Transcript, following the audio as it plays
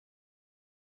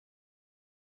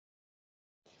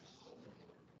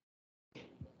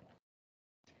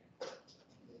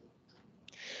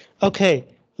Okay,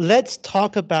 let's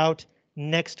talk about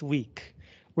next week.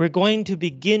 We're going to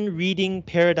begin reading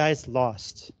Paradise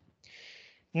Lost.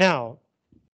 Now,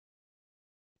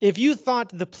 if you thought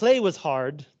the play was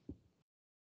hard,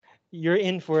 you're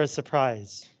in for a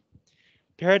surprise.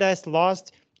 Paradise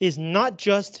Lost is not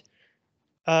just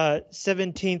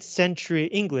 17th century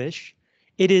English,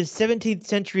 it is 17th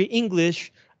century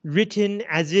English written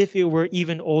as if it were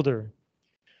even older.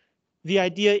 The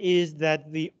idea is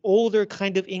that the older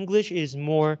kind of English is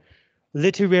more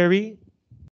literary,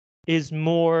 is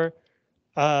more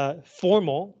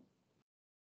formal.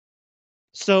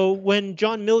 So when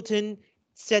John Milton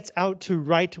sets out to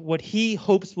write what he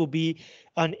hopes will be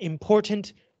an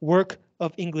important work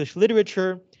of English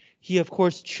literature, he of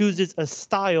course chooses a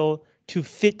style to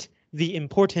fit the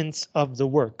importance of the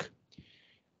work.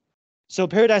 So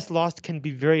Paradise Lost can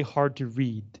be very hard to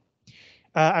read.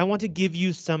 I want to give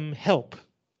you some help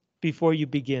before you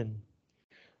begin.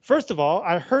 First of all,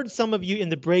 I heard some of you in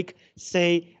the break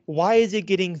say, why is it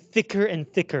getting thicker and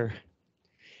thicker?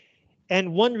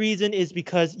 And one reason is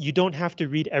because you don't have to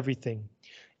read everything.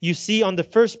 You see on the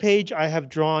first page, I have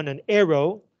drawn an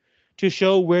arrow to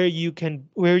show where you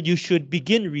should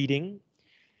begin reading.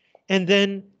 And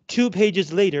then 2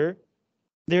 pages later,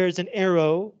 there's an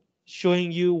arrow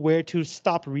showing you where to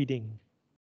stop reading.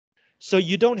 So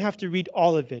you don't have to read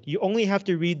all of it. You only have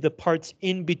to read the parts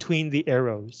in between the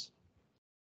arrows.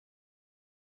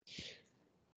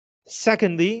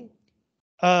 Secondly,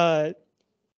 the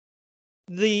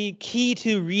key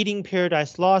to reading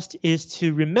Paradise Lost is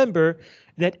to remember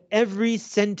that every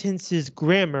sentence's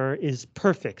grammar is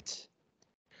perfect.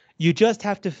 You just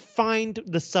have to find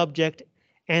the subject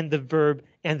and the verb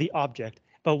and the object.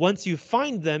 But once you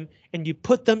find them and you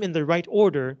put them in the right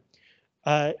order,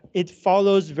 it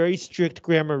follows very strict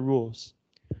grammar rules.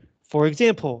 For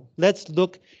example, let's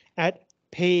look at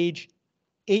page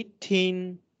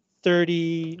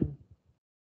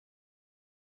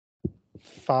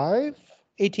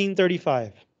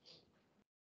 1835.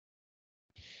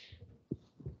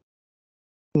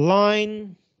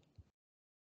 Line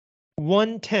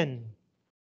 110.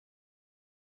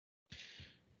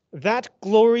 That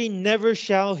glory never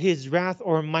shall his wrath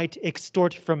or might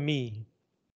extort from me.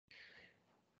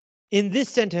 In this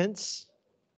sentence,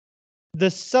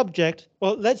 the subject,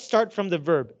 well, let's start from the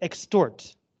verb,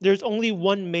 extort. There's only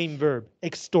one main verb,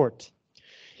 extort.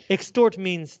 Extort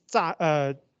means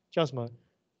叫什么？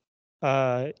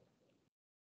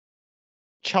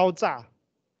敲诈.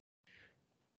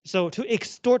 So to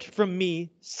extort from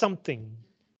me something,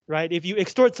 right? If you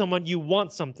extort someone, you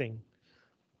want something.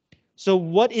 So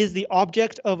what is the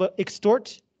object of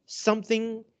extort?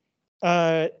 Something,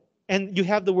 and you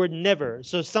have the word never.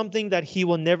 So something that he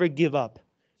will never give up.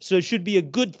 So it should be a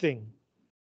good thing.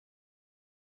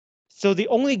 So the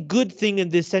only good thing in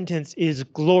this sentence is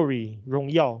glory, 荣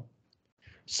耀.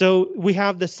 So we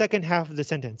have the second half of the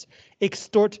sentence.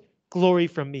 Extort glory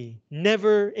from me.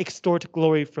 Never extort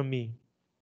glory from me.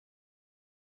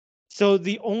 So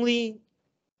the only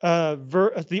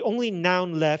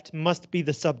noun left must be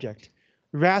the subject.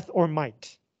 Wrath or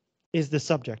might is the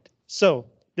subject. So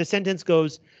the sentence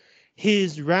goes,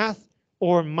 his wrath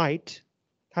or might,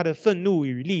 他的愤怒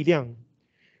与力量,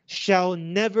 shall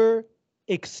never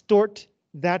extort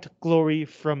that glory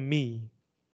from me.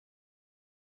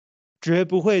 绝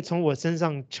不会从我身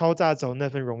上敲诈走那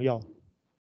份荣耀.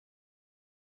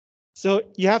 So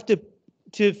you have to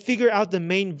figure out the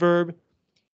main verb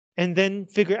and then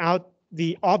figure out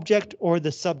the object or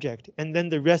the subject, and then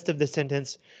the rest of the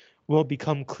sentence will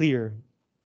become clear.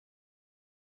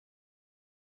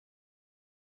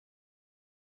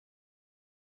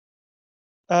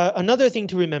 Another thing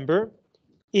to remember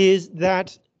is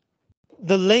that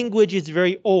the language is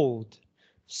very old.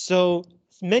 So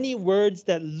many words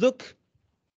that look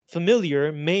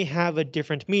familiar may have a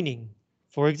different meaning.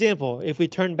 For example, if we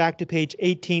turn back to page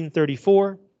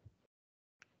 1834,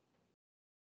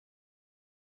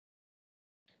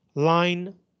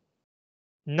 line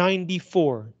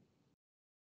 94.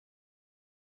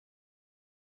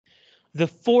 The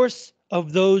force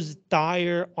of those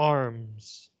dire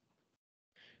arms.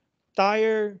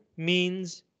 Dire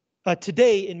means,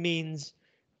 today it means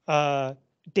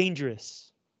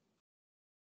dangerous.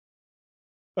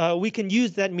 We can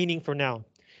use that meaning for now.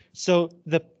 So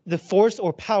the force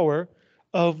or power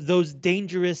of those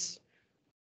dangerous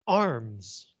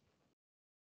arms.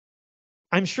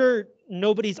 I'm sure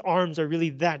nobody's arms are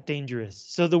really that dangerous.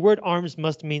 So the word arms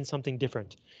must mean something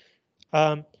different.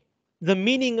 The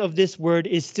meaning of this word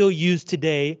is still used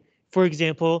today. For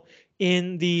example,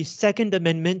 in the Second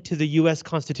Amendment to the US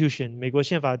Constitution, 美国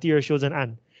宪法第二修正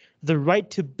案, the right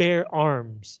to bear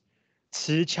arms.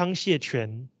 持枪械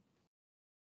权.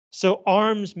 So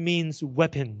arms means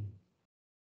weapon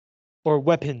or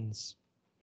weapons,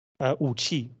 武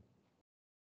器.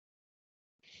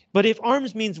 But if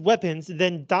arms means weapons,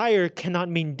 then dire cannot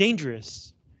mean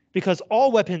dangerous, because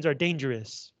all weapons are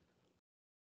dangerous.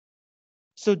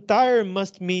 So dire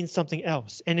must mean something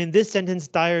else. And in this sentence,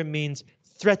 dire means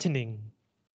threatening.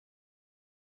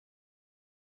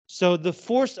 So the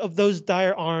force of those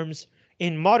dire arms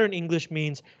in modern English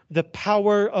means the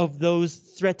power of those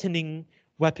threatening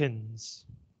weapons.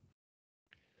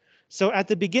 So at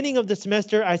the beginning of the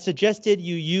semester, I suggested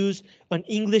you use an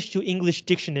English to English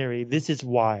dictionary. This is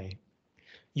why.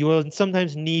 You will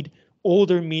sometimes need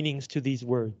older meanings to these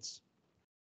words.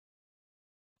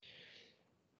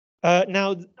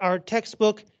 Now, our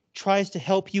textbook tries to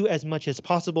help you as much as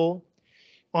possible.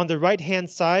 On the right-hand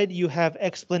side, you have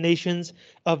explanations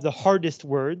of the hardest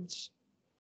words.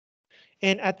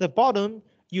 And at the bottom,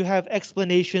 you have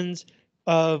explanations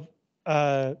of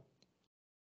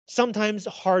sometimes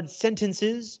hard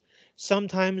sentences,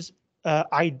 sometimes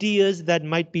ideas that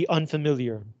might be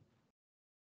unfamiliar.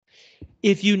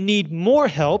 If you need more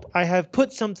help, I have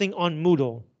put something on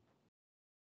Moodle.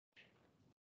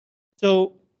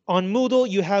 So on Moodle,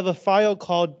 you have a file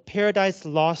called Paradise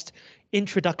Lost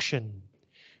Introduction.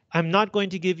 I'm not going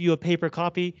to give you a paper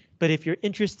copy, but if you're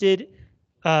interested,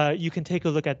 you can take a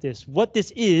look at this. What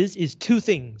this is two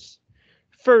things.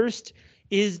 First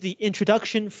is the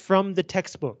introduction from the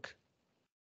textbook.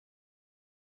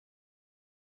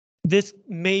 This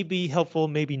may be helpful,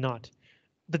 maybe not.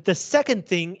 But the second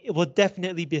thing will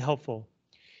definitely be helpful.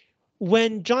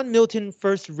 When John Milton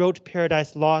first wrote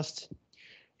Paradise Lost,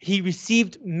 he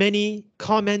received many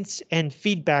comments and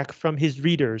feedback from his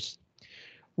readers.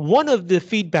 One of the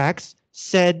feedbacks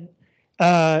said,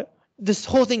 this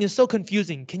whole thing is so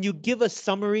confusing. Can you give a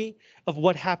summary of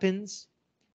what happens?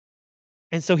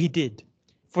 And so he did.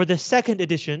 For the second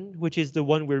edition, which is the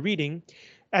one we're reading,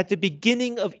 at the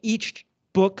beginning of each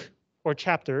book or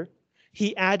chapter,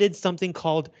 he added something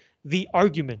called the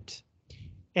argument.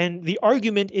 And the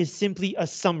argument is simply a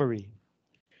summary.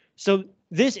 So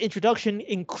this introduction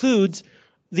includes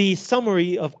the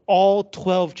summary of all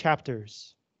 12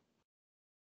 chapters.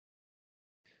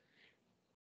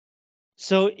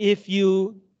 So if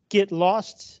you get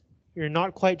lost, you're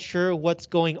not quite sure what's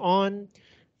going on,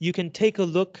 you can take a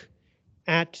look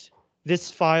at this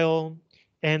file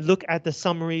and look at the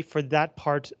summary for that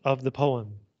part of the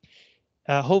poem.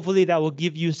 Hopefully that will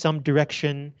give you some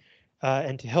direction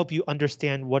and to help you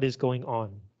understand what is going on.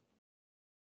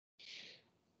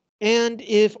 And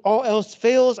if all else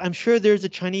fails, I'm sure there's a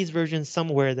Chinese version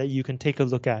somewhere that you can take a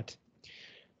look at.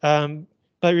 But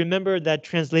remember that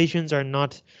translations are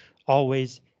not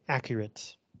always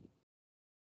accurate.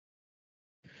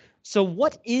 So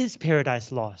what is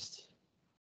Paradise Lost?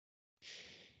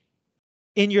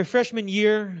 In your freshman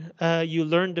year, you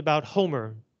learned about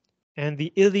Homer and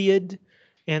the Iliad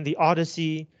and the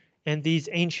Odyssey and these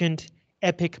ancient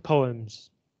epic poems.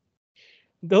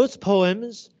 Those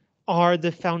poems are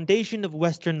the foundation of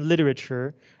Western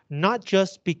literature, not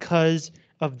just because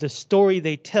of the story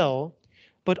they tell,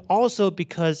 but also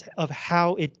because of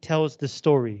how it tells the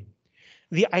story.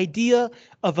 The idea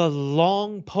of a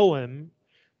long poem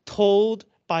told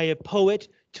by a poet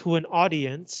to an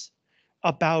audience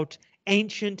about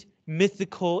ancient,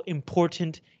 mythical,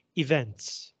 important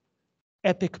events.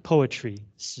 Epic poetry,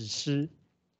 史诗.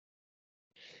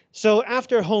 So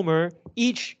after Homer,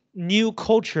 each new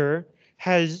culture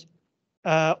has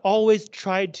always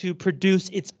tried to produce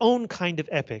its own kind of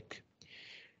epic.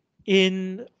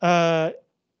 In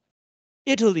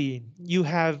Italy, you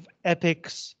have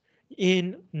epics.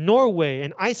 In Norway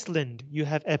and Iceland, you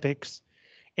have epics.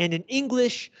 And in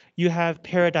English, you have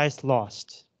Paradise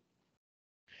Lost.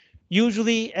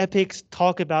 Usually, epics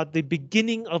talk about the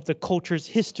beginning of the culture's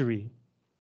history.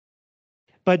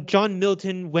 But John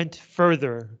Milton went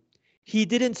further. He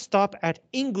didn't stop at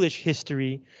English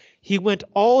history. He went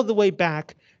all the way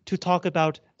back to talk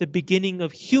about the beginning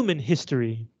of human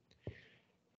history.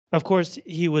 Of course,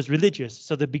 he was religious,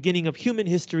 so the beginning of human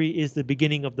history is the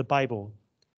beginning of the Bible.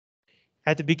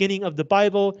 At the beginning of the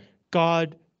Bible,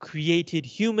 God created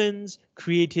humans,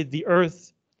 created the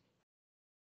earth.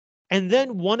 And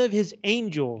then one of his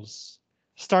angels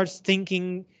starts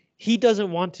thinking he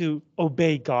doesn't want to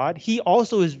obey God. He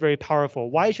also is very powerful.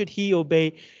 Why should he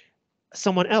obey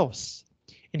someone else?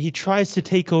 And he tries to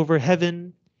take over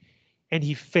heaven and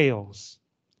he fails.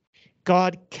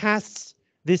 God casts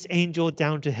this angel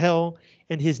down to hell,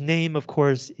 and his name, of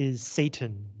course, is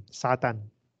Satan, Satan.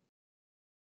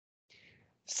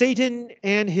 Satan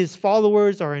and his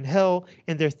followers are in hell,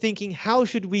 and they're thinking, how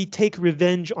should we take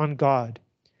revenge on God?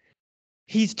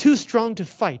 He's too strong to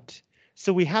fight,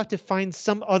 so we have to find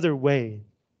some other way.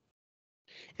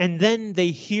 And then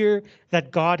they hear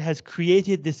that God has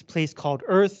created this place called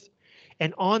Earth,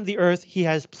 and on the Earth he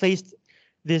has placed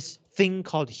this thing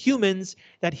called humans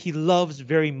that he loves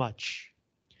very much.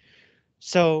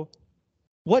 So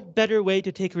what better way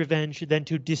to take revenge than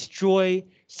to destroy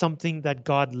something that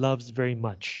God loves very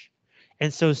much?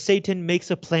 And so Satan makes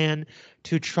a plan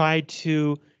to try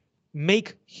to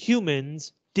make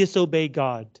humans disobey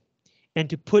God and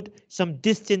to put some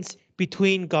distance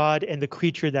between God and the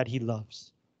creature that he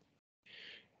loves.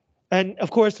 And of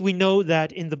course, we know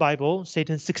that in the Bible,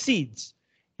 Satan succeeds.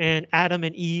 And Adam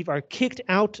and Eve are kicked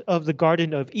out of the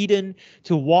Garden of Eden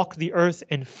to walk the earth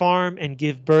and farm and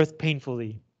give birth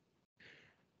painfully.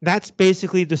 That's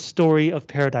basically the story of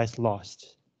Paradise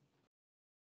Lost.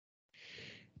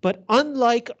 But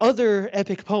unlike other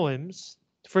epic poems,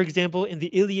 for example, in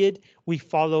the Iliad, we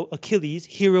follow Achilles,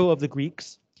 hero of the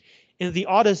Greeks. In the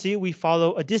Odyssey, we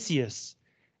follow Odysseus,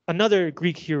 another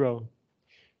Greek hero.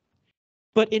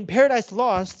 But in Paradise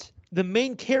Lost, the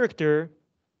main character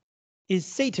is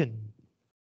Satan,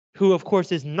 who of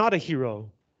course is not a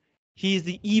hero. He is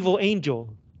the evil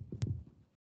angel.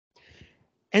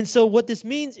 And so what this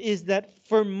means is that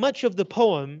for much of the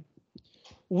poem,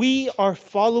 we are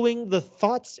following the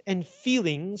thoughts and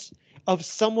feelings of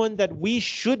someone that we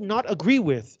should not agree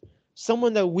with,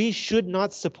 someone that we should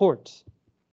not support.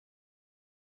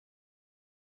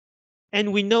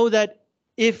 And we know that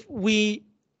if we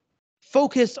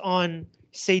focus on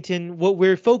Satan, what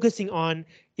we're focusing on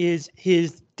is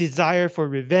his desire for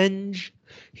revenge,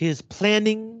 his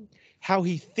planning, how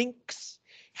he thinks,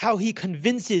 how he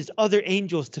convinces other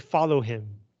angels to follow him.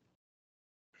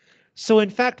 So in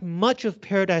fact, much of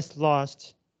Paradise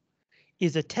Lost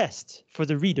is a test for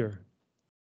the reader.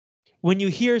 When you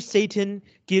hear Satan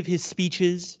give his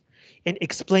speeches and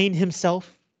explain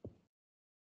himself,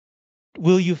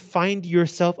 will you find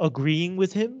yourself agreeing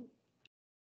with him?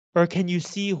 Or can you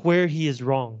see where he is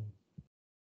wrong?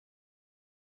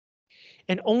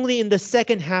 And only in the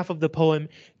second half of the poem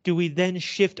do we then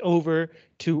shift over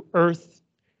to earth,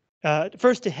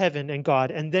 first to heaven and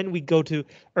God, and then we go to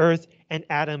earth and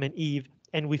Adam and Eve,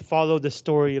 and we follow the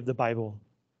story of the Bible.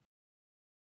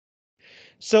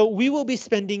 So we will be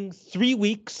spending 3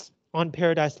 weeks on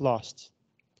Paradise Lost.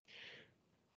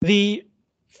 The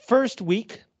first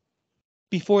week,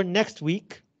 before next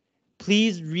week,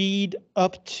 please read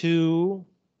up to,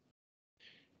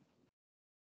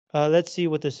 let's see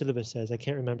what the syllabus says. I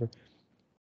can't remember.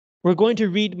 We're going to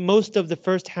read most of the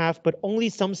first half, but only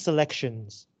some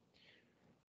selections.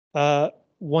 1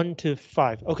 to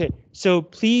 5. Okay, so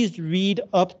please read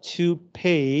up to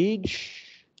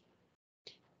page,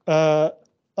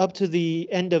 up to the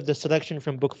end of the selection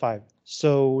from book 5.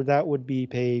 So that would be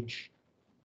page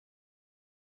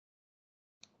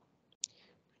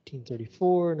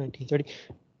 1934, 1930.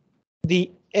 The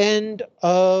end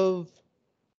of,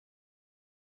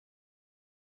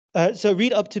 so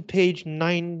read up to page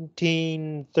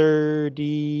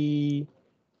 1930.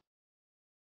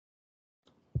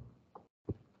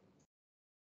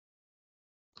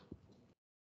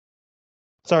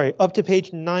 Sorry, up to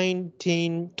page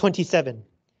 1927.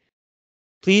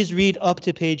 Please read up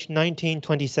to page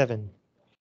 1927.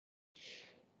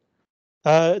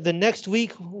 The next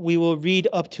week, we will read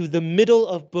up to the middle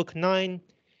of book 9,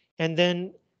 and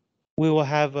then we will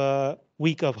have a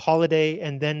week of holiday,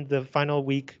 and then the final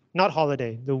week, not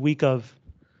holiday, the week of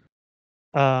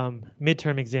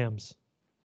midterm exams.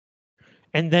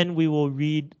 And then we will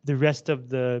read the rest of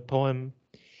the poem,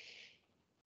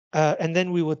 and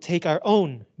then we will take our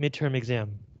own midterm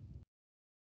exam.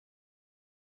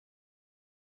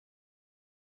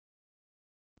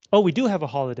 Oh, we do have a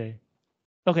holiday.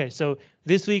 Okay, so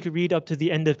this week read up to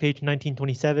the end of page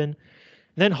 1927,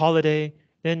 then holiday,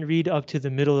 then read up to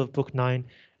the middle of book 9,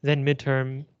 then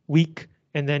midterm week,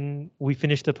 and then we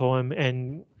finish the poem,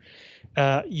 and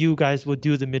you guys will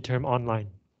do the midterm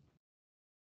online.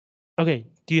 Okay,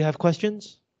 do you have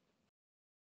questions?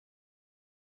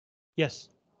 Yes.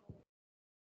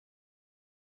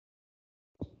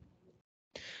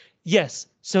 Yes,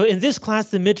 so in this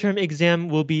class, the midterm exam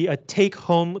will be a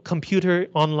take-home computer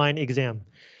online exam.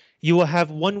 You will have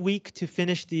 1 week to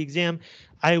finish the exam.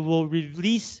 I will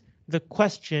release the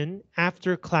question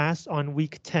after class on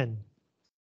week 10.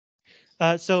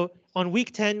 So on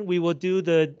week 10, we will do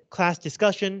the class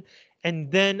discussion, and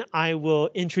then I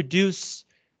will introduce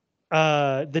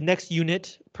the next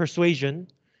unit, persuasion,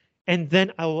 and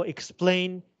then I will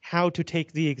explain how to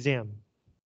take the exam.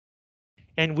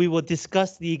 and we will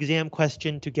discuss the exam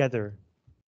question together.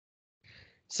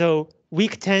 So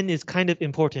week 10 is kind of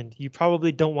important. You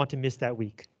probably don't want to miss that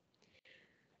week.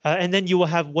 And then you will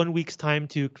have 1 week's time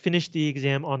to finish the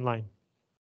exam online.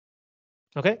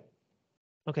 Okay?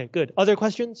 Okay, good. Other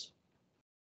questions?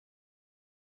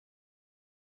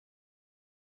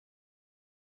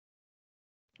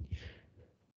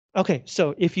 Okay,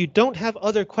 so if you don't have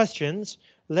other questions,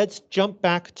 let's jump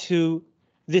back to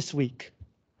this week.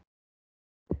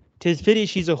 Tis pity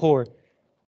she's a whore.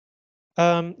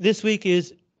 This week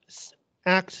is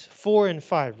Act 4 and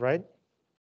 5, right?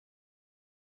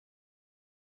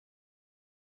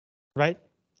 Right?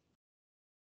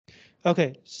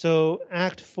 Okay, so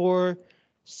Act 4,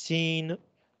 Scene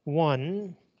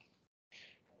 1,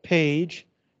 page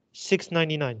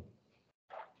 699.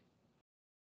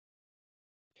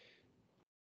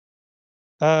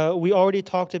 We already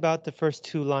talked about the first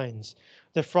two lines.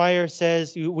 The friar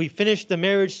says, we finished the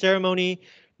marriage ceremony,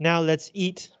 now let's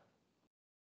eat.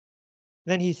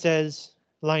 Then he says,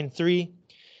 line 3,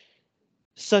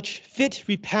 such fit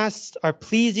repasts are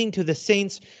pleasing to the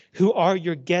saints who are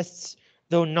your guests,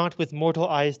 though not with mortal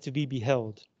eyes to be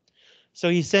beheld. So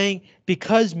he's saying,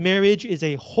 because marriage is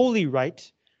a holy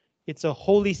rite, it's a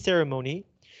holy ceremony,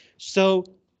 so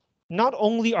not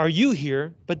only are you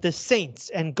here, but the saints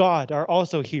and God are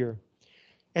also here.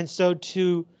 And so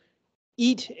to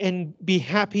eat and be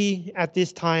happy at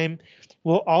this time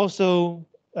will also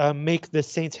make the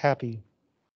saints happy,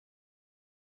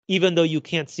 even though you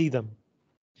can't see them,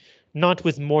 not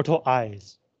with mortal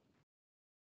eyes.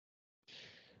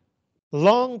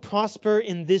 Long prosper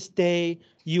in this day,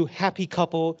 you happy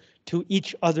couple, to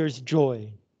each other's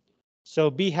joy. So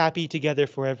be happy together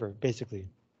forever, basically.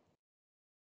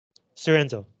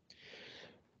 Sorenzo.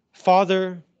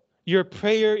 Father, your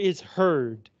prayer is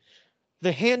heard.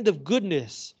 The hand of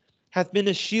goodness hath been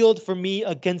a shield for me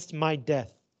against my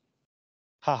death.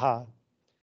 Haha.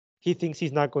 He thinks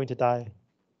he's not going to die.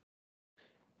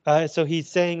 So he's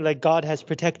saying like God has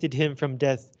protected him from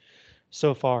death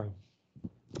so far.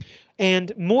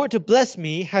 And more to bless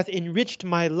me hath enriched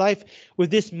my life with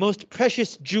this most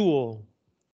precious jewel.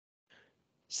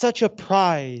 Such a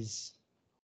prize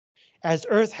as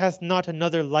earth hath not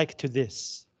another like to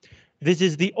this. This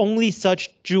is the only such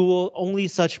jewel, only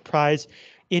such prize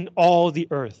in all the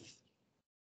earth.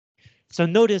 So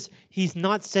notice he's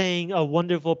not saying a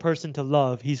wonderful person to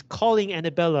love. He's calling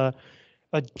Annabella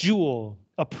a jewel,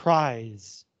 a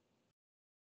prize,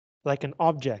 like an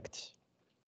object.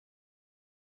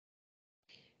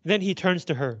 Then he turns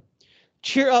to her.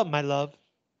 Cheer up, my love.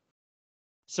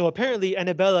 So apparently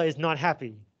Annabella is not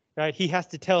happy, right? He has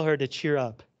to tell her to cheer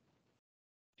up.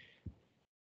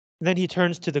 Then he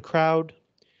turns to the crowd.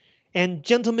 And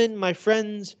gentlemen, my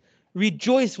friends,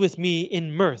 rejoice with me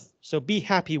in mirth. So be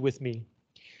happy with me.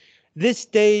 This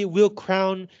day we'll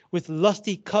crown with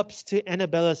lusty cups to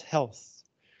Annabella's health.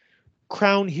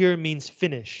 Crown here means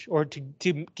finish or to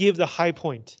give the high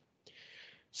point.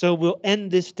 So we'll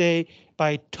end this day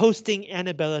by toasting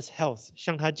Annabella's health,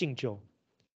 向她敬酒.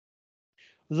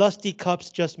 Lusty cups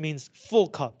just means full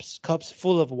cups, cups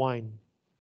full of wine.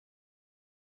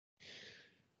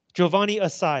 Giovanni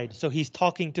aside, so he's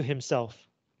talking to himself.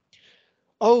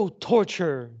 Oh,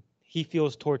 torture! He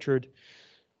feels tortured.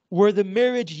 Were the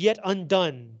marriage yet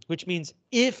undone, which means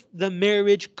if the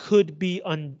marriage could be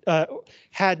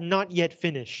had not yet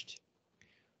finished.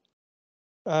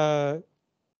 Or,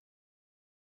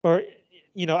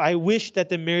 I wish that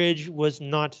the marriage was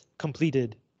not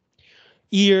completed.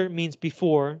 Ere means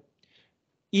before.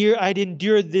 Ere I'd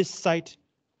endure this sight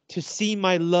to see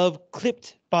my love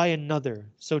clipped by another,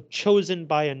 so chosen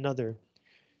by another.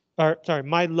 Or sorry,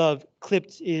 my love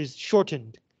clipped is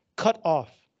shortened, cut off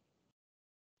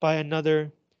by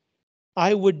another.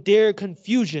 I would dare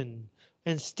confusion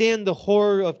and stand the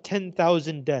horror of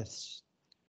 10,000 deaths.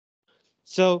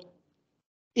 So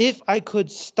if I could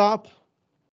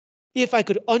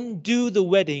undo the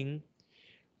wedding,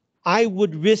 I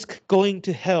would risk going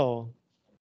to hell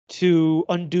to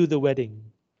undo the wedding.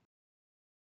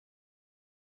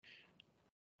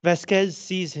 Vasquez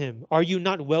sees him. Are you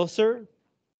not well, sir?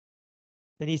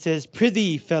 And he says,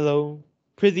 prithee, fellow.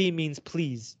 Prithee means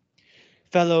please.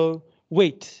 Fellow,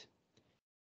 wait.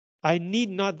 I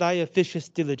need not thy officious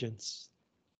diligence.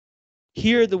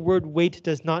 Here the word wait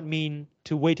does not mean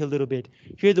to wait a little bit.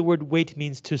 Here the word wait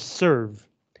means to serve.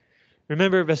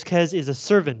 Remember, Vasquez is a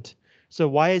servant. So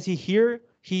why is he here?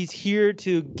 He's here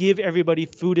to give everybody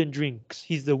food and drinks.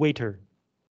 He's the waiter.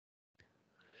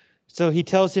 So he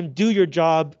tells him, do your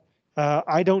job.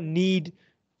 I don't need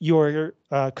your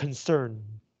concern.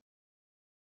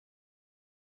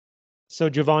 So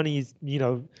Giovanni's,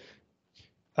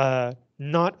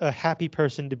 not a happy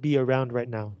person to be around right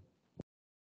now.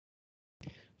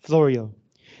 Florio.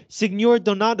 Signor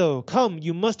Donato, come,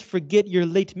 you must forget your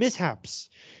late mishaps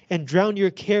and drown your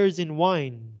cares in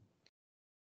wine.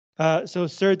 So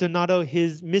Sir Donato,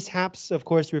 his mishaps, of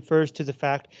course, refers to the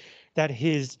fact that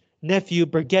his nephew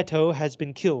Bergetto has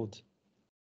been killed.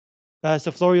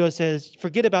 So Florio says,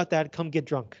 forget about that, come get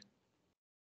drunk.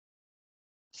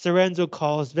 Sorenzo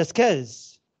calls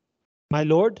Vesquez. My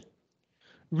lord,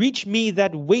 reach me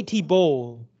that weighty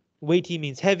bowl. Weighty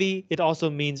means heavy, it also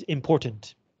means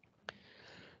important.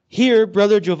 Here,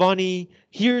 brother Giovanni,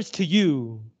 here's to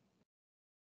you.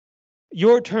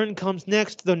 Your turn comes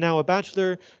next, though now a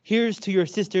bachelor. Here's to your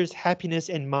sister's happiness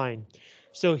and mine.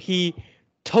 So he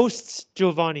toasts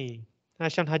Giovanni, 他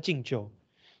向他敬酒,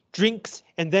 drinks,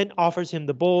 and then offers him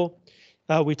the bowl.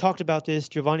 We talked about this.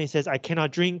 Giovanni says, I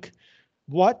cannot drink.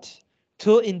 What?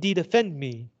 Twill indeed offend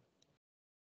me.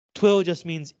 Twill just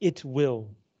means it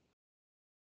will.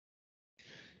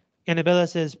 Annabella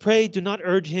says, pray do not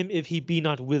urge him if he be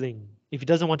not willing. If he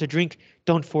doesn't want to drink,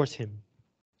 don't force him.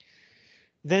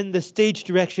 Then the stage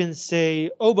directions say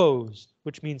oboes,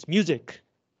 which means music.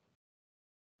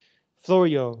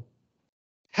 Florio,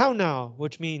 how now,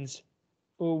 which means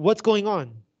what's going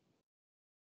on?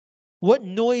 What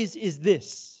noise is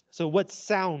this? So what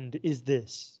sound is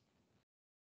this?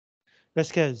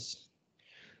 Vesquez,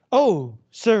 oh,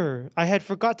 sir, I had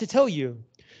forgot to tell you.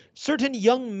 Certain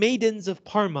young maidens of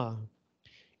Parma,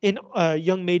 in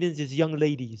young maidens is young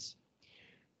ladies,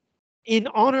 in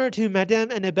honor to Madame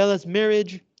Annabella's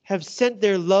marriage, have sent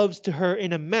their loves to her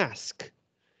in a mask.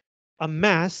 A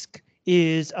mask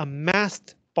is a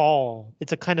masked ball.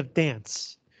 It's a kind of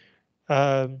dance.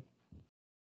 什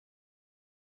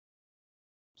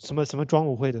么装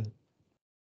舞会的?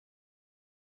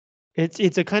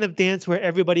 It's a kind of dance where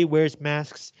everybody wears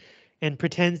masks and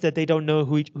pretends that they don't know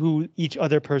who each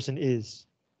other person is.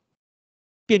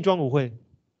 变装舞会.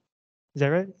 Is that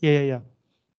right? Yeah.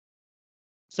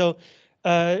 So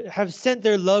have sent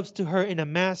their loves to her in a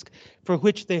mask for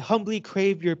which they humbly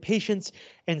crave your patience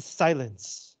and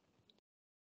silence.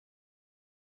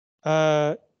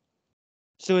 So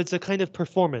it's a kind of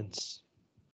performance.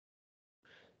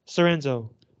 Sorenzo,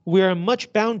 we are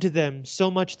much bound to them, so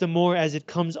much the more as it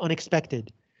comes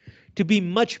unexpected. To be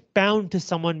much bound to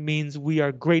someone means we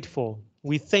are grateful.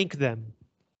 We thank them.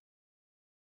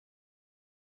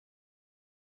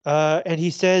 And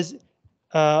he says,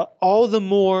 all the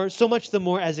more, so much the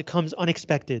more as it comes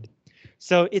unexpected.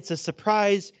 So it's a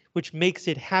surprise, which makes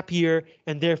it happier,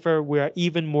 and therefore we are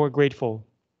even more grateful.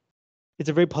 It's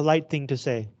a very polite thing to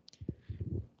say.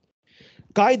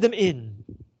 Guide them in.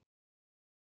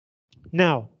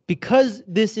 Now, because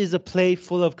this is a play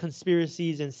full of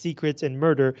conspiracies and secrets and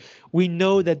murder, we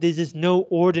know that this is no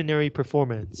ordinary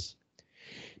performance.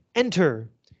 Enter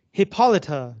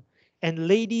Hippolyta and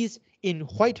ladies in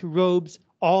white robes,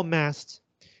 all masked,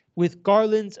 with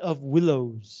garlands of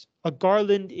willows. A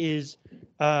garland is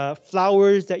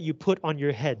flowers that you put on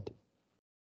your head.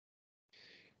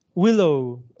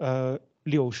 Willow,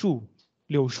 柳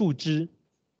树枝.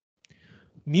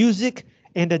 Music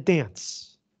and a dance.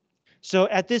 So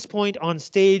at this point on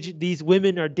stage, these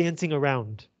women are dancing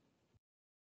around.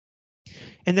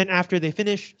 And then after they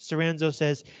finish, Soranzo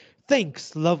says,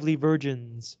 thanks, lovely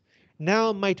virgins.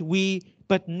 Now might we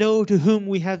but know to whom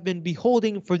we have been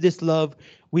beholding for this love,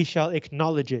 we shall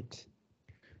acknowledge it.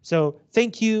 So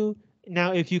thank you.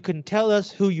 Now, if you can tell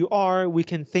us who you are, we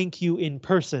can thank you in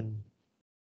person.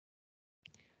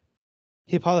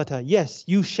 Hippolyta, yes,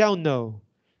 you shall know.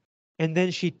 And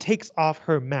then she takes off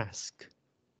her mask.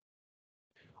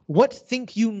 What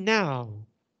think you now?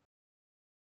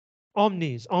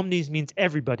 Omnes. Omnes means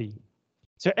everybody.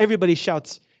 So everybody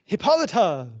shouts,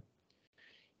 Hippolyta!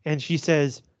 And she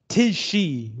says, 'tis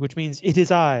she, which means it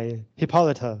is I,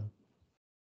 Hippolyta.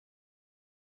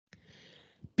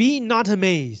 Be not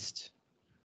amazed.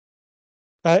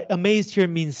 Amazed here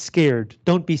means scared.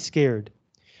 Don't be scared.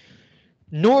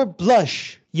 Nor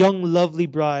blush, young lovely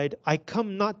bride. I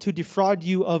come not to defraud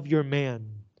you of your man.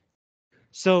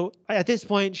 So at this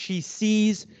point, she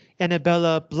sees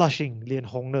Annabella blushing, 脸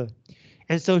红了.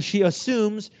 And so she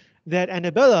assumes that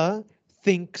Annabella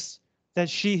thinks that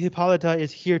she, Hippolyta,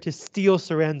 is here to steal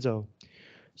Soranzo.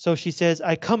 So she says,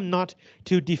 I come not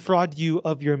to defraud you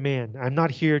of your man. I'm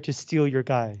not here to steal your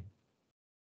guy.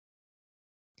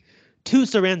 To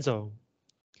Soranzo.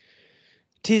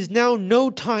 'Tis now no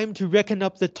time to reckon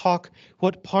up the talk,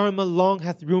 what Parma long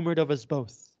hath rumored of us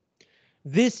both.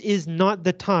 This is not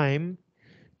the time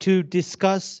to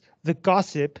discuss the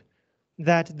gossip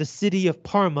that the city of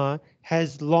Parma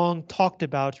has long talked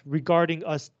about regarding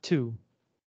us two.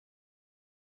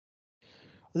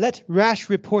 Let rash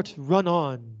reports run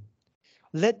on.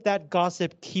 Let that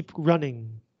gossip keep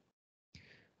running.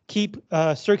 Keep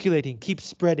circulating, keep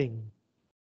spreading.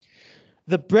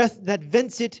 The breath that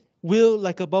vents it will,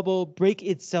 like a bubble, break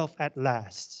itself at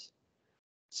last.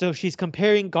 So she's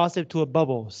comparing gossip to a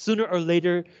bubble. Sooner or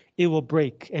later, it will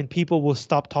break and people will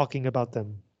stop talking about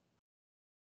them.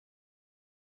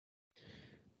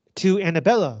 To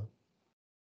Annabella.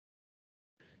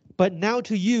 But now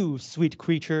to you, sweet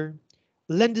creature,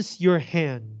 lend us your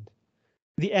hand.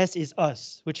 The S is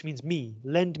us, which means me.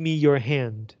 Lend me your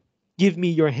hand. Give me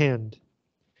your hand.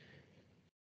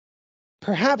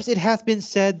 Perhaps it hath been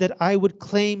said that I would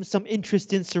claim some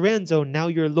interest in Soranzo, now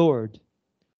your lord.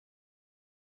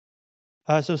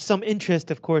 So some interest,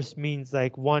 of course, means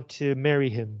like want to marry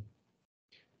him.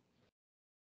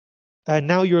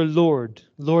 Now your lord.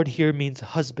 Lord here means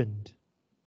husband.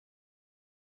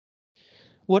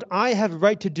 What I have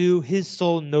right to do, his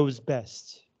soul knows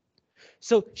best.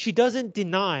 So she doesn't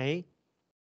deny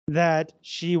that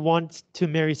she wants to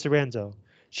marry Soranzo.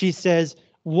 She says,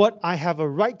 what I have a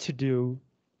right to do,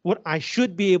 what I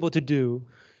should be able to do,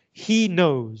 he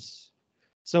knows.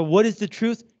 So what is the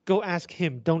truth? Go ask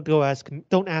him. Don't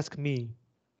ask me.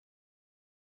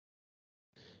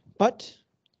 But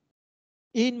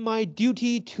in my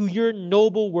duty to your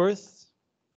noble worth,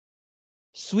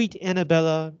 sweet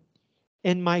Annabella,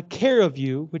 and my care of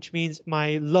you, which means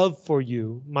my love for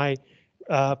you, my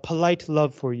polite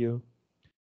love for you.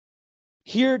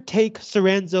 Here take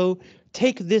Soranzo,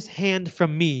 take this hand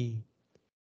from me.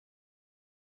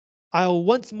 I'll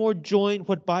once more join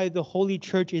what by the Holy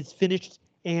Church is finished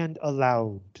and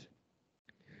allowed.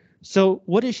 So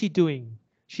what is she doing?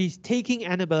 She's taking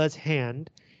Annabella's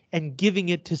hand and giving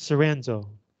it to Soranzo,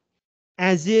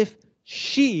 as if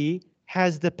she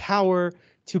has the power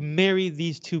to marry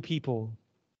these two people.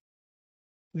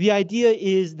 The idea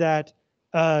is that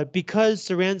because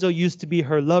Soranzo used to be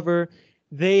her lover,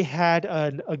 they had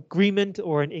an agreement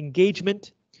or an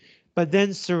engagement, but then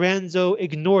Soranzo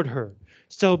ignored her.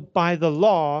 So by the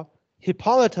law,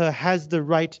 Hippolyta has the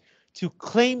right to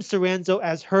claim Soranzo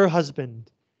as her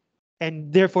husband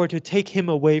and therefore to take him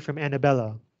away from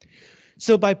Annabella.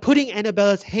 So by putting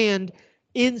Annabella's hand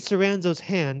in Soranzo's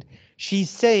hand, she's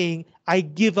saying, I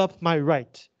give up my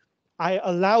right. I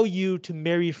allow you to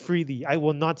marry freely. I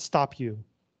will not stop you.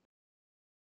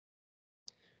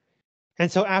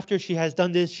 And so after she has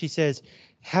done this, she says,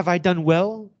 have I done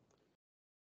well?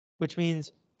 Which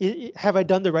means, have I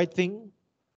done the right thing?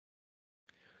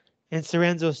 And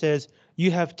Soranzo says, you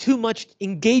have too much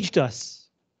engaged us.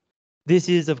 This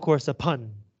is, of course, a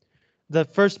pun. The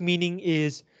first meaning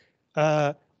is,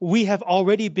 we have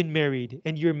already been married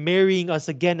and you're marrying us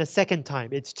again a second time.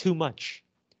 It's too much.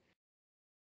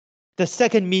 The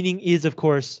second meaning is, of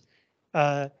course,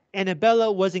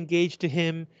 Annabella was engaged to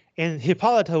him and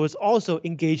Hippolyta was also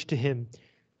engaged to him.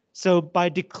 So by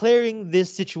declaring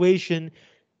this situation,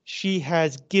 she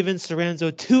has given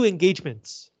Soranzo 2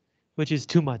 engagements, which is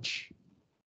too much.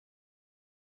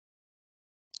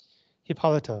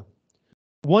 Hippolyta,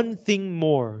 one thing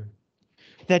more,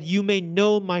 that you may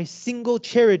know my single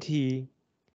charity.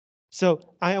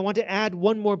 So I want to add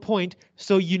one more point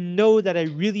so you know that I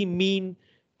really mean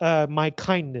my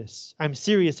kindness. I'm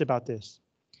serious about this.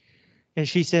 And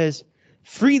she says,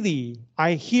 freely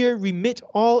I here remit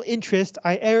all interest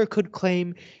I e'er could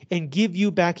claim and give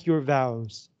you back your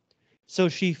vows. So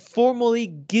she formally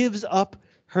gives up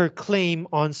her claim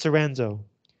on Soranzo.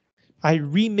 I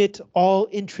remit all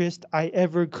interest I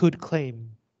ever could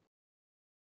claim.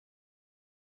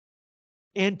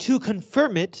 And to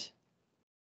confirm it,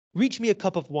 reach me a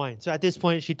cup of wine. So at this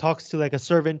point, she talks to like a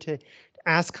servant to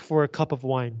ask for a cup of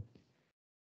wine.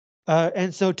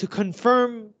 And so to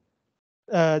confirm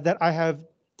that I have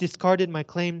discarded my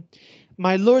claim,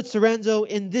 my Lord Soranzo,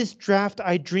 in this draft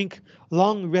I drink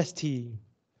long resti.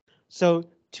 So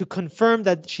to confirm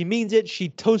that she means it, she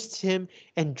toasts him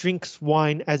and drinks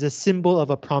wine as a symbol of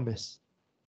a promise.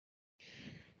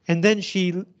 And then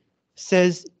she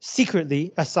says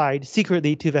secretly, aside,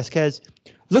 secretly to Vasquez,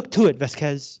 look to it,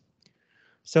 Vasquez.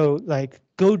 So like,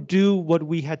 go do what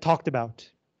we had talked about.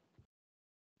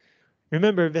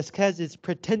 Remember, Vasquez is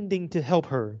pretending to help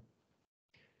her.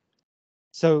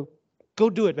 So go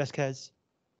do it, Vasquez.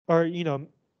 Or,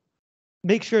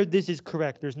 make sure this is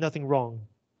correct. There's nothing wrong.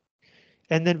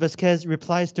 And then Vasquez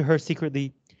replies to her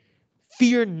secretly,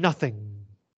 fear nothing.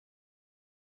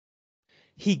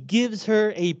 He gives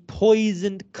her a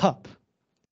poisoned cup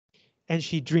and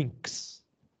she drinks.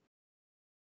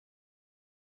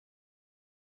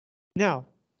 Now,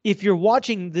 if you're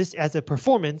watching this as a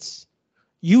performance,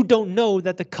 you don't know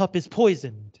that the cup is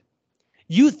poisoned.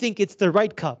 You think it's the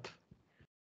right cup.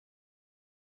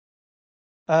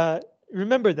 Uh,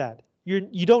 Remember that.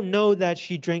 You don't know that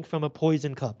she drank from a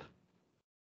poison cup.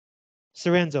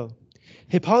 Soranzo.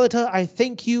 Hippolyta, I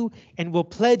thank you and will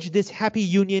pledge this happy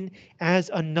union as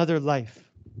another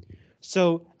life.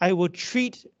 So I will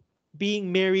treat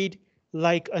being married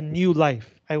like a new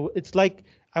life. It's like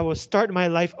I will start my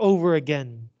life over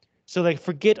again. So like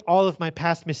forget all of my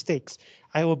past mistakes.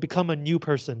 I will become a new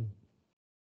person.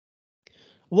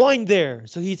 Wine there.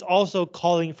 So he's also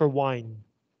calling for wine.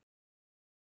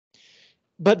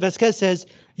 But Vasquez says,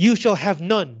 you shall have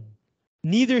none.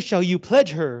 Neither shall you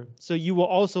pledge her. So you will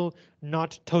also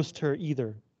not toast her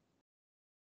either.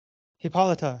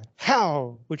 Hippolyta,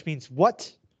 how? Which means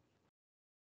what?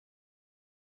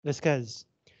 Vasquez,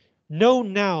 know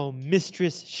now,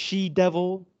 mistress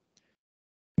she-devil.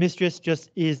 Mistress just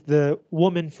is the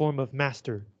woman form of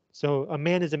master. So a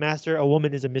man is a master, a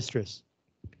woman is a mistress.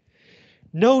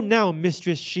 Know now,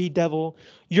 mistress she-devil,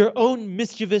 your own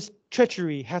mischievous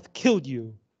treachery hath killed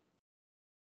you.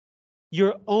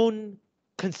 Your own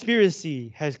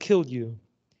conspiracy has killed you.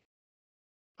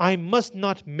 I must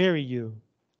not marry you.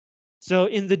 So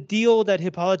in the deal that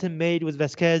Hippolyta made with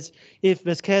Vasquez, if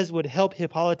Vasquez would help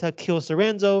Hippolyta kill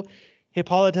Soranzo,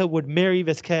 Hippolyta would marry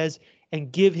Vasquez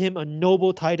and give him a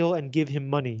noble title and give him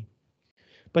money.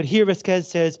 But here Vasquez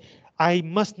says, I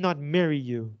must not marry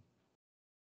you.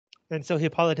 And so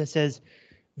Hippolyta says,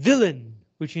 villain,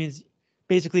 which means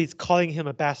basically it's calling him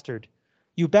a bastard.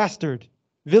 You bastard,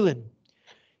 villain.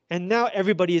 And now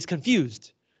everybody is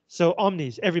confused. So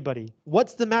omnis, everybody,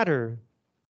 what's the matter?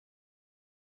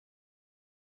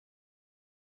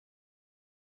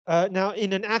 Now,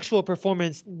 in an actual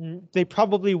performance, they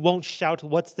probably won't shout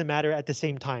what's the matter at the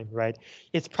same time, right?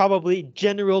 It's probably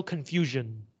general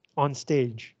confusion on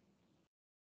stage.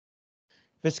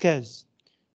 Vasquez,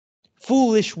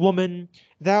 foolish woman,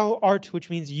 thou art, which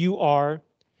means you are,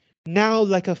 now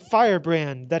like a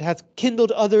firebrand that hath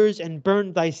kindled others and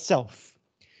burned thyself.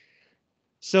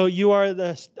 So you are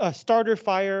the starter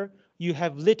fire, you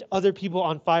have lit other people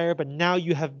on fire, but now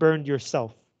you have burned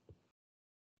yourself.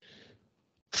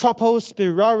 Troppo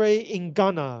spirare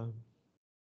ingana,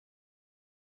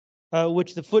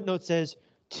 which the footnote says,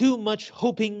 too much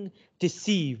hoping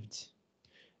deceived.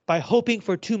 By hoping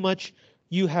for too much,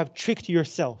 you have tricked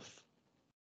yourself.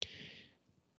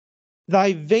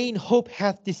 Thy vain hope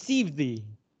hath deceived thee,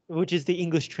 which is the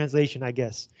English translation, I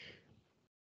guess.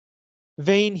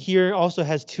 Vain here also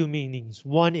has two meanings.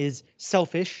 One is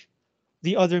selfish.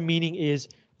 The other meaning is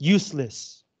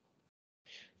useless.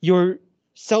 Your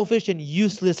selfish and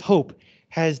useless hope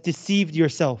has deceived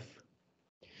yourself.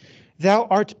 Thou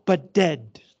art but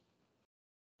dead.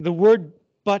 The word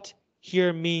but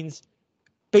here means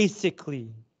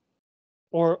basically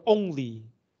or only.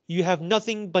 You have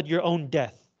nothing but your own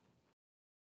death.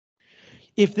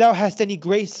 If thou hast any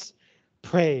grace,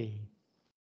 pray.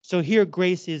 So here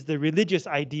grace is the religious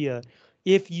idea.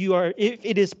 If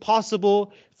it is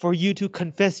possible for you to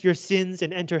confess your sins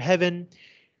and enter heaven,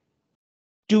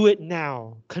 do it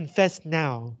now. Confess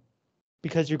now,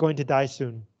 because you're going to die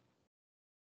soon.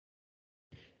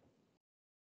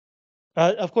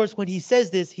 Of course, when he says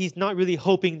this, he's not really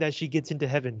hoping that she gets into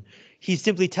heaven. He's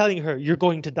simply telling her, you're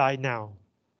going to die now.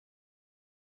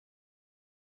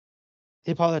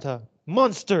 Hippolyta,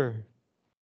 monster.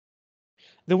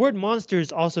 The word monster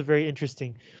is also very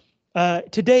interesting.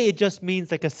 Today it just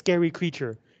means like a scary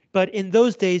creature. But in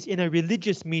those days, in a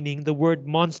religious meaning, the word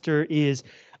monster is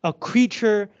a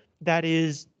creature that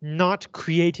is not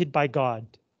created by God.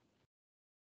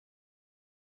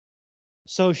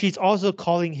 So she's also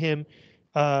calling him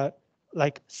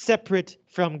like separate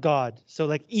from God. So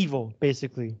like evil,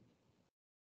 basically.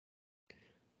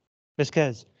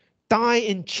 Vasquez, die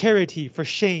in charity for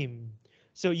shame.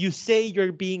 So you say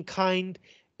you're being kind,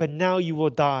 but now you will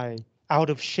die out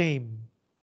of shame.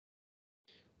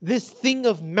 This thing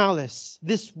of malice,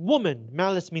 this woman,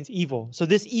 malice means evil. So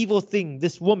this evil thing,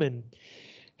 this woman,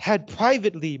 had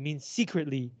privately, means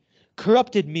secretly,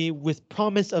 corrupted me with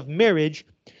promise of marriage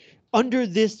under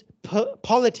this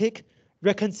politic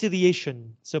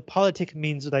reconciliation. So politic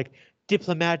means like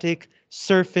diplomatic,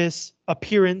 surface,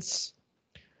 appearance.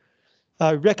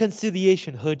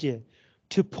 Reconciliation, 和解,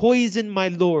 to poison my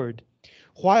lord,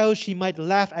 while she might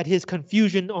laugh at his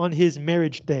confusion on his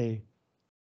marriage day.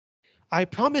 I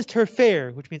promised her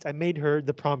fair, which means I made her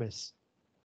the promise.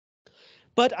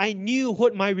 But I knew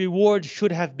what my reward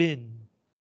should have been.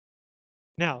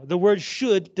 Now, the word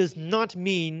should does not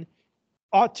mean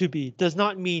ought to be, does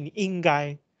not mean 应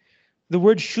该. The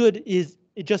word should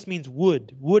it just means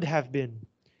would have been.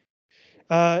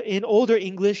 In older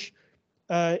English,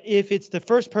 if it's the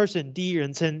first person, 第一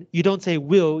人称, you don't say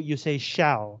will, you say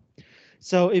shall.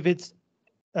 So if it's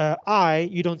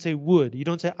you don't say would. You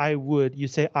don't say I would. You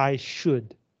say I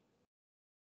should.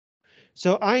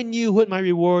 So I knew what my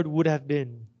reward would have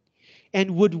been,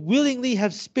 and would willingly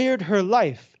have spared her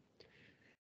life,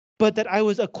 but that I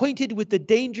was acquainted with the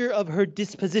danger of her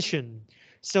disposition.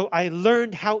 So I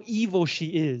learned how evil she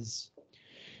is,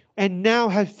 and now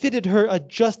have fitted her a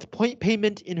just point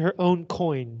payment in her own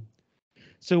coin.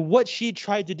 So what she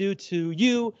tried to do to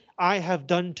you, I have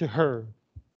done to her.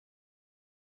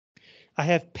 I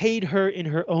have paid her in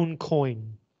her own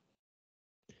coin.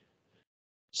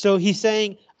 So he's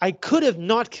saying, I could have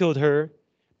not killed her,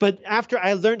 but after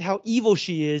I learned how evil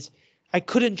she is, I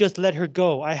couldn't just let her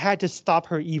go. I had to stop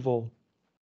her evil.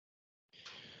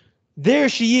 There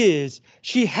she is.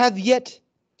 She hath yet,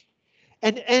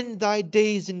 and end thy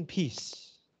days in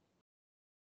peace.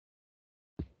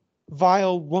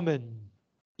 Vile woman,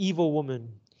 evil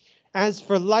woman. As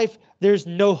for life, there's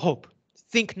no hope.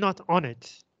 Think not on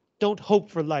it. Don't hope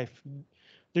for life.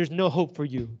 There's no hope for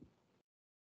you.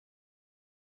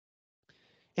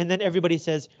 And then everybody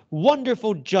says,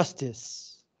 wonderful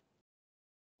justice.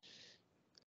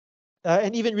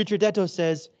 And even Richardetto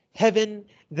says, heaven,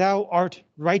 thou art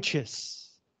righteous.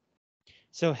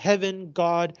 So heaven,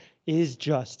 God is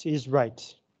just, is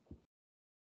right.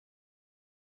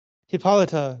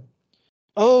 Hippolyta,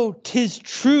 oh, 'tis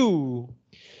true.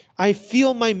 I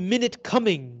feel my minute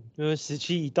coming. 时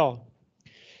期已到.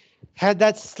 Had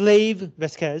that slave,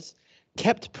 Vasquez,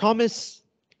 kept promise,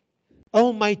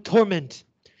 oh, my torment.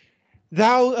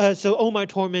 So, oh, my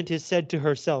torment is said to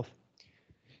herself.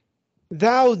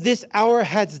 Thou this hour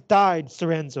hadst died,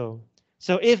 Soranzo.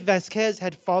 So if Vasquez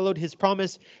had followed his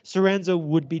promise, Soranzo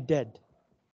would be dead.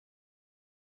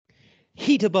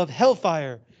 Heat above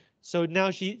hellfire. So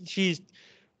now she's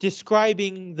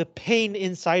describing the pain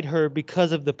inside her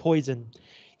because of the poison.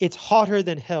 It's hotter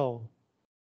than hell.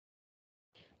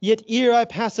 Yet ere I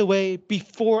pass away,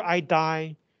 before I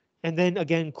die, and then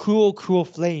again, cruel, cruel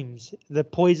flames, the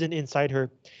poison inside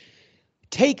her.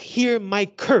 Take here my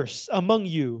curse among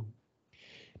you.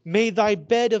 May thy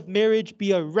bed of marriage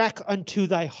be a rack unto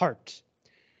thy heart.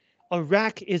 A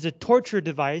rack is a torture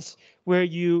device where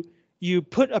you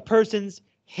put a person's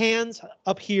hands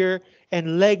up here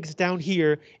and legs down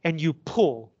here and you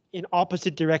pull in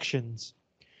opposite directions.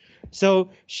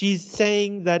 So she's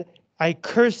saying that I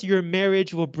curse your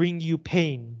marriage will bring you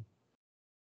pain.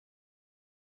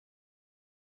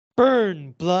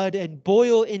 Burn blood and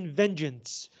boil in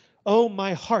vengeance. Oh,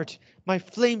 my heart, my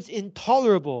flames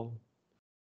intolerable.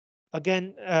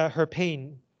 Again, her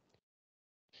pain.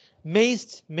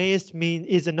 Mayst mean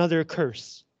is another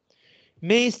curse.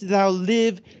 Mayst thou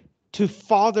live to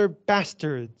father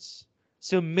bastards.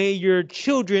 So may your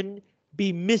children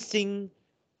be missing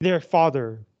their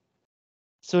father.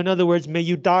 So in other words, may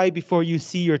you die before you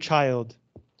see your child.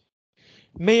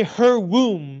 May her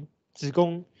womb, 子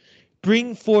宫,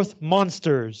 bring forth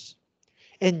monsters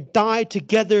and die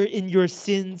together in your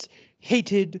sins,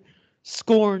 hated,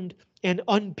 scorned, and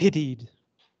unpitied.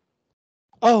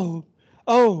 Oh,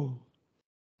 oh,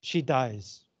 she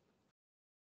dies.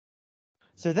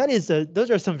 So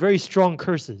those are some very strong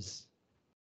curses.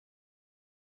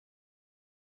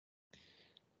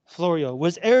 Florio,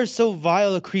 was e'er so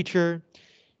vile a creature?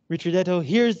 Richardetto,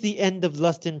 here's the end of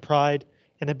lust and pride.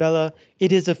 Annabella,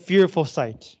 it is a fearful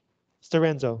sight.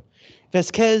 Storenzo,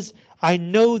 Vasquez, I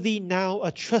know thee now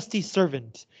a trusty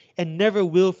servant, and never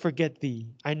will forget thee.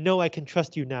 I know I can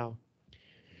trust you now.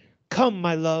 Come,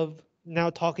 my love, now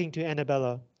talking to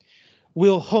Annabella.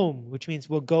 We'll home, which means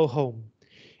we'll go home,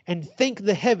 and thank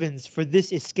the heavens for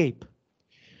this escape.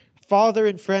 Father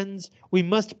and friends, we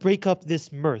must break up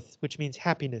this mirth, which means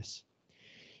happiness.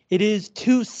 It is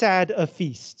too sad a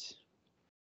feast.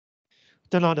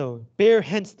 Donato, bear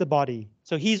hence the body.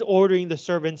 So he's ordering the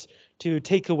servants to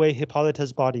take away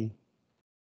Hippolyta's body.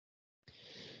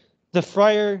 The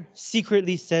friar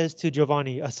secretly says to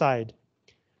Giovanni, aside,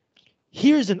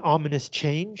 here's an ominous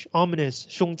change. Ominous,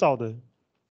 凶兆的,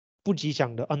不吉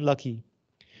祥的, unlucky.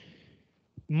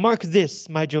 Mark this,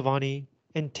 my Giovanni,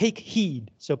 and take heed,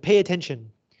 so pay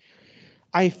attention.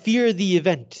 I fear the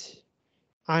event.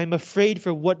 I'm afraid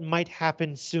for what might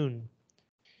happen soon.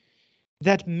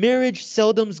 That marriage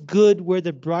seldom's good where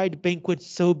the bride banquet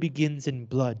so begins in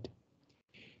blood.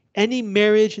 Any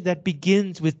marriage that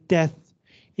begins with death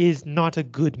is not a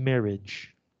good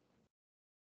marriage.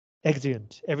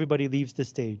 Exeunt. Everybody leaves the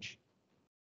stage.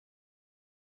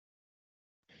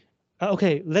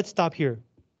 Okay, let's stop here.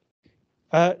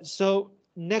 So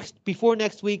before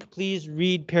next week, please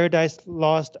read Paradise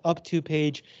Lost up to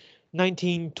page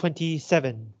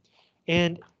 1927.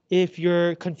 And if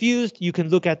you're confused, you can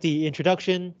look at the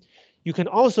introduction. You can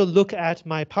also look at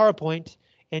my PowerPoint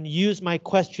and use my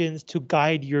questions to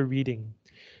guide your reading.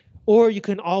 Or you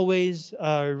can always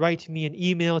write me an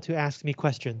email to ask me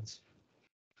questions.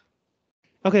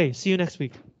 Okay, see you next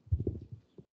week.